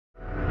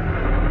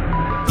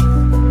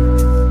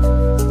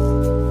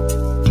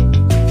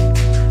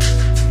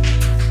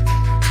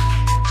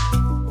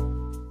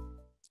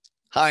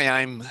Hi,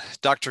 I'm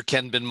Dr.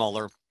 Ken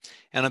Binmoeller,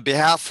 and on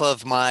behalf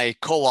of my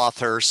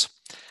co-authors,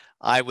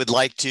 I would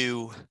like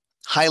to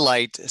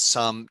highlight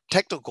some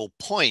technical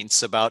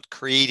points about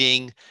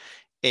creating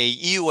a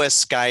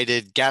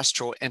EUS-guided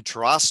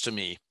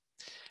gastroenterostomy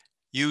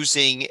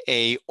using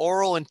a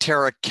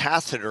oroenteric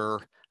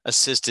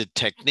catheter-assisted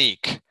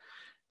technique.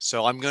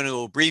 So I'm going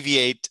to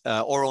abbreviate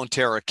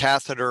oroenteric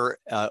catheter,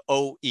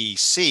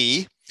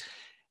 OEC,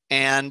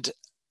 and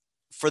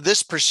for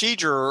this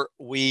procedure,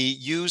 we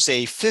use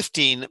a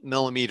 15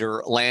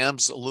 millimeter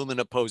Lamb's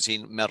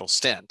lumen-opposing metal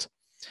stent.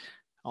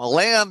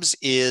 Lamb's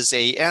is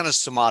an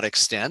anastomotic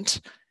stent.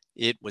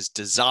 It was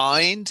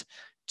designed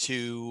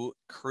to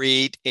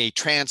create a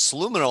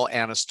transluminal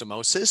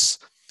anastomosis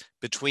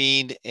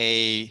between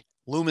a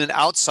lumen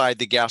outside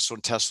the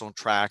gastrointestinal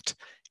tract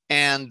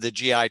and the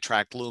GI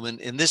tract lumen,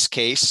 in this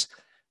case,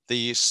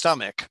 the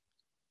stomach.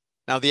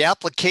 Now, the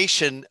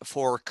application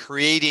for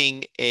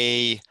creating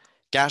a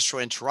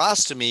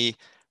gastroenterostomy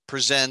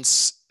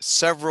presents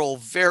several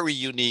very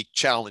unique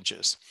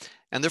challenges.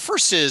 And the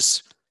first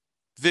is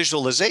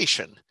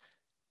visualization.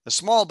 The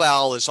small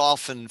bowel is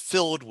often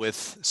filled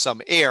with some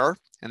air,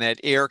 and that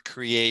air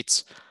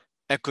creates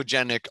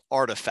echogenic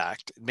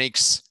artifact. It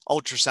makes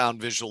ultrasound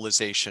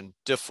visualization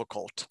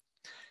difficult.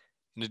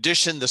 In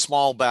addition, the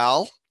small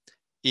bowel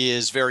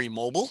is very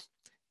mobile.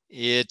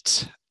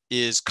 It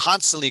is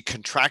constantly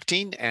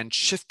contracting and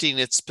shifting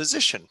its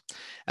position.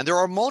 And there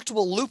are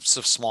multiple loops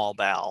of small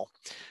bowel.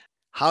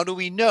 How do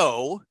we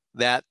know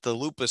that the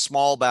loop of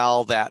small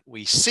bowel that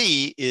we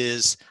see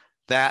is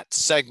that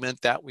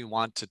segment that we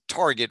want to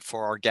target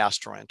for our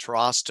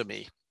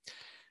gastroenterostomy?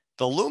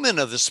 The lumen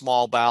of the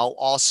small bowel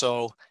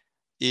also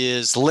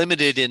is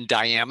limited in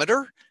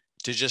diameter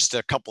to just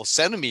a couple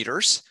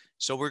centimeters.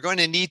 So we're going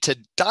to need to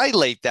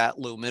dilate that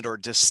lumen or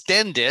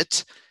distend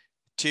it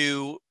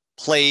to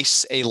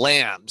place a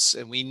Lamb's,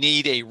 and we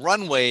need a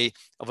runway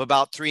of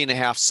about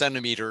 3.5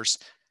 centimeters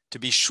to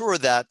be sure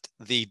that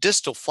the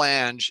distal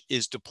flange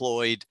is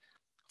deployed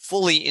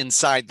fully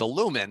inside the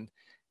lumen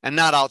and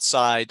not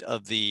outside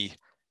of the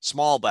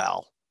small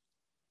bowel.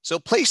 So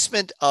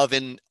placement of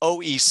an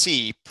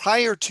OEC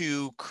prior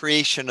to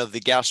creation of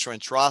the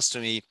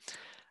gastroenterostomy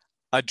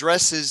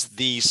addresses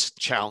these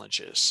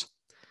challenges.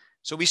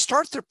 So we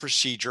start the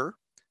procedure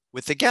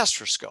with the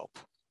gastroscope,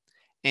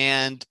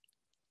 and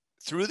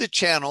through the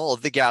channel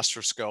of the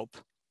gastroscope,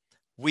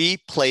 we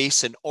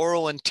place an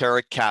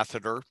oroenteric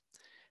catheter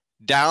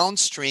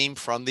downstream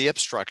from the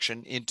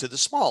obstruction into the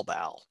small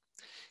bowel.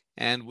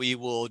 And we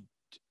will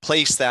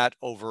place that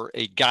over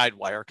a guide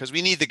wire because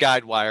we need the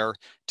guide wire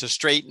to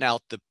straighten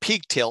out the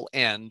pigtail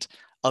end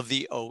of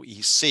the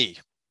OEC.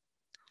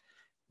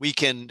 We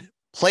can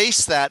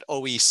place that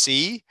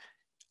OEC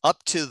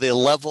up to the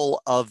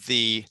level of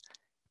the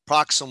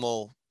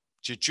proximal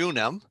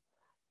jejunum.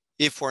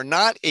 If we're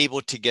not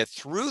able to get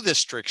through the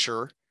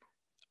stricture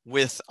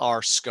with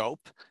our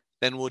scope,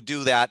 then we'll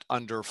do that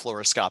under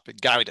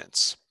fluoroscopic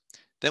guidance.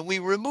 Then we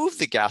remove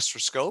the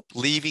gastroscope,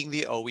 leaving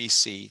the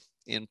OEC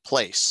in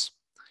place.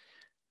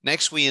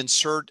 Next, we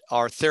insert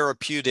our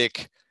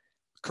therapeutic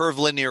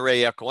curvilinear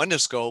array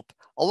echoendoscope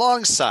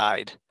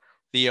alongside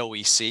the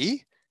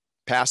OEC,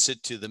 pass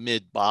it to the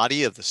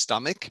mid-body of the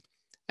stomach,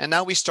 and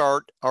now we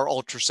start our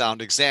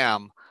ultrasound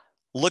exam,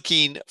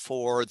 looking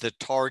for the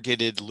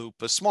targeted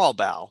loop of small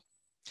bowel.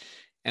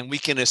 And we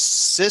can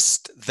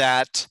assist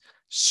that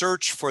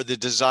search for the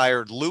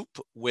desired loop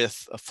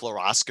with a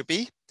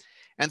fluoroscopy.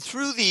 And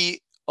through the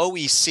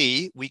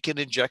OEC, we can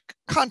inject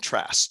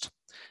contrast.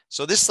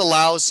 So this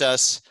allows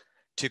us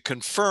to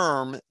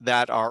confirm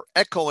that our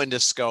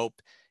echoendoscope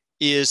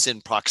is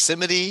in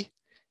proximity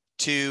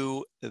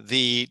to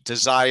the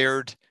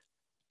desired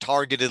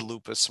targeted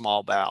loop of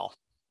small bowel.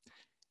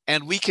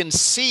 And we can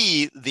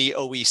see the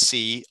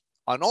OEC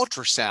on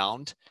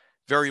ultrasound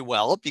very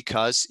well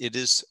because it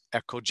is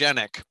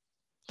echogenic.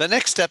 The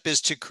next step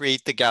is to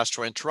create the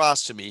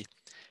gastroenterostomy.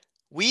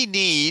 We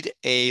need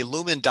a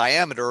lumen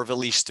diameter of at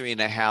least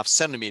 3.5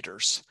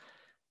 centimeters.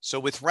 So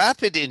with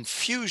rapid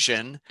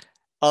infusion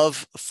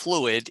of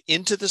fluid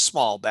into the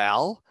small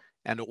bowel,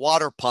 and a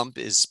water pump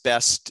is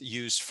best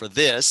used for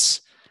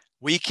this,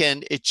 we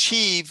can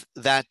achieve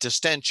that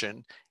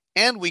distension,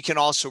 and we can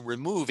also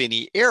remove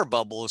any air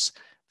bubbles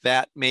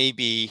that may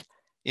be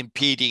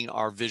impeding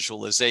our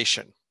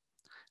visualization.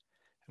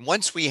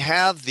 Once we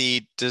have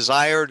the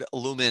desired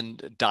lumen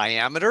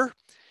diameter,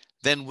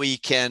 then we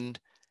can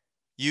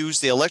use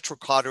the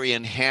electrocautery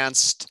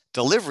enhanced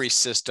delivery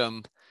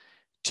system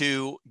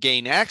to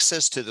gain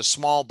access to the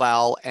small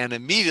bowel and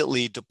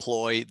immediately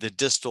deploy the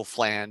distal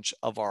flange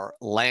of our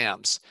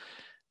Lamb's.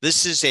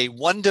 This is a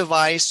one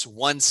device,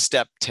 one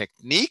step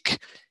technique.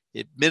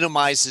 It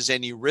minimizes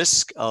any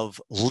risk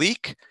of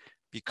leak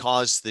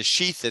because the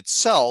sheath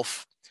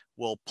itself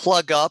will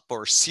plug up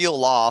or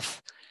seal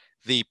off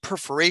the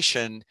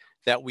perforation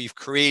that we've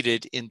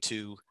created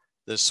into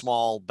the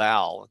small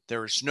bowel.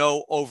 There's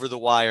no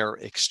over-the-wire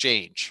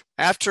exchange.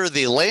 After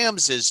the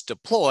Lamb's is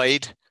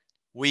deployed,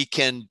 we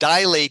can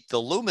dilate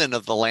the lumen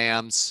of the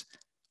Lamb's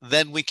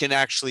then we can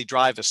actually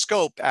drive a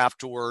scope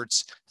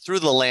afterwards through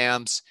the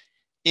lambs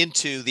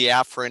into the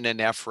afferent and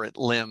efferent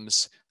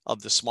limbs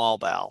of the small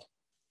bowel.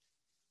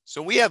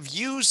 So we have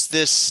used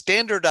this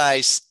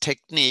standardized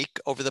technique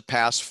over the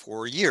past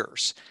 4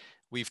 years.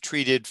 We've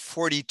treated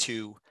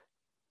 42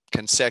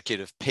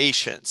 consecutive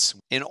patients.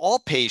 In all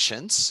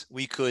patients,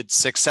 we could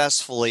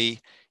successfully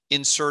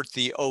insert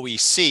the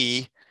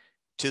OEC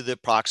to the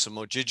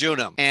proximal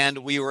jejunum, and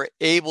we were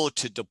able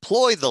to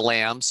deploy the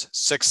lambs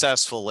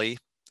successfully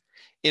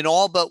in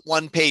all but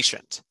one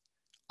patient.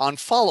 On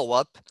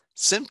follow-up,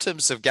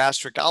 symptoms of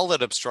gastric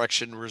outlet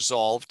obstruction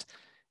resolved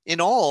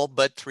in all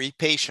but 3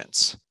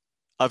 patients.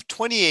 Of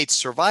 28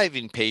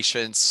 surviving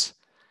patients,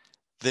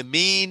 the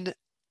mean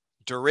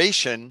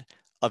duration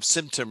of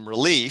symptom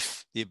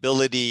relief, the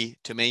ability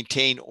to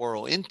maintain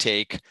oral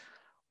intake,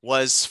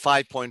 was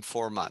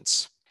 5.4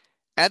 months.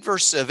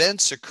 Adverse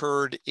events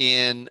occurred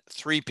in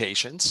 3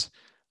 patients.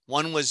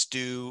 One was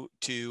due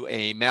to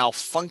a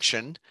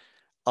malfunction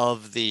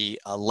of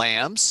the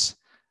lambs.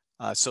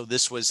 So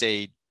this was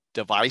a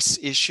device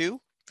issue.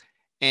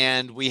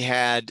 And we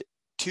had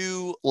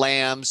 2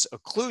 lambs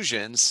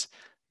occlusions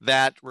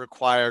that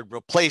required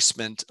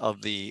replacement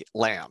of the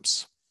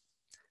lambs.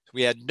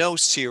 We had no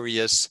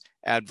serious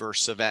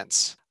adverse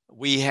events.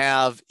 We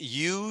have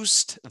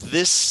used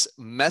this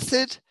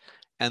method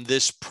and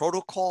this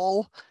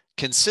protocol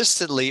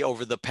consistently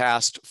over the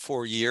past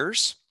 4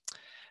 years.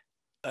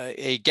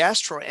 A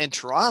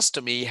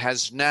gastroenterostomy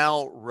has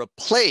now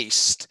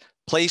replaced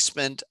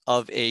placement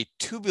of a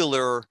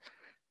tubular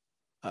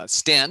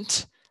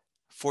stent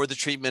for the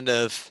treatment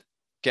of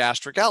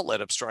gastric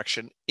outlet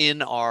obstruction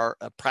in our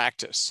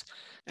practice.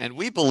 And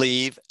we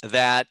believe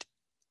that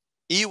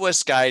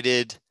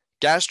EUS-guided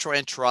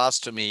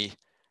gastroenterostomy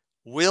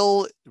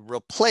will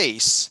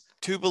replace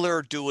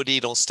tubular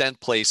duodenal stent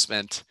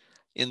placement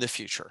in the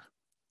future.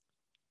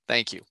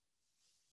 Thank you.